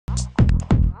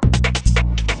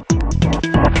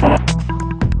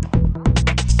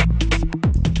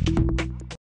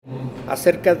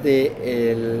acerca de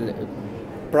el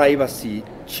Privacy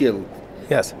Shield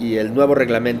Yes. y el nuevo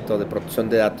reglamento de protección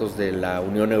de datos de la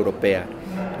Unión Europea.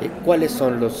 ¿Cuáles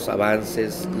son los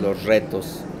avances, los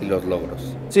retos y los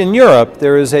logros? In Europe,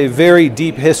 there is a very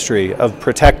deep history of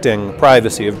protecting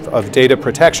privacy, of data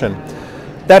protection.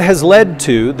 That has led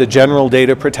to the General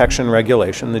Data Protection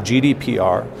Regulation, the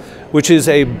GDPR, which is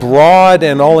a broad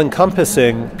and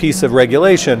all-encompassing piece of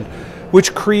regulation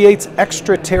which creates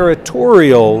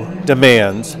extraterritorial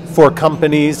demands for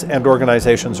companies and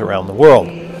organizations around the world.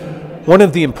 One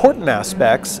of the important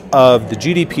aspects of the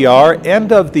GDPR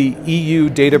and of the EU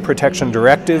Data Protection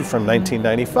Directive from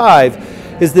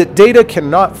 1995 is that data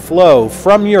cannot flow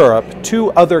from Europe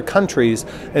to other countries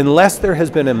unless there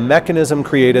has been a mechanism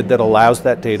created that allows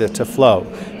that data to flow,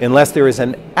 unless there is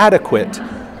an adequate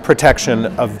protection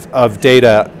of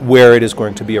data where it is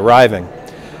going to be arriving.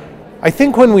 I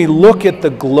think when we look at the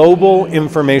global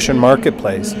information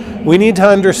marketplace, we need to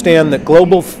understand that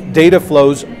global data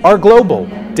flows are global.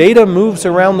 Data moves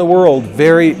around the world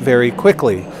very, very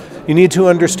quickly. You need to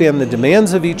understand the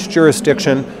demands of each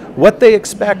jurisdiction, what they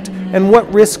expect, and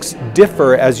what risks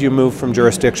differ as you move from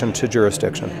jurisdiction to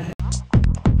jurisdiction.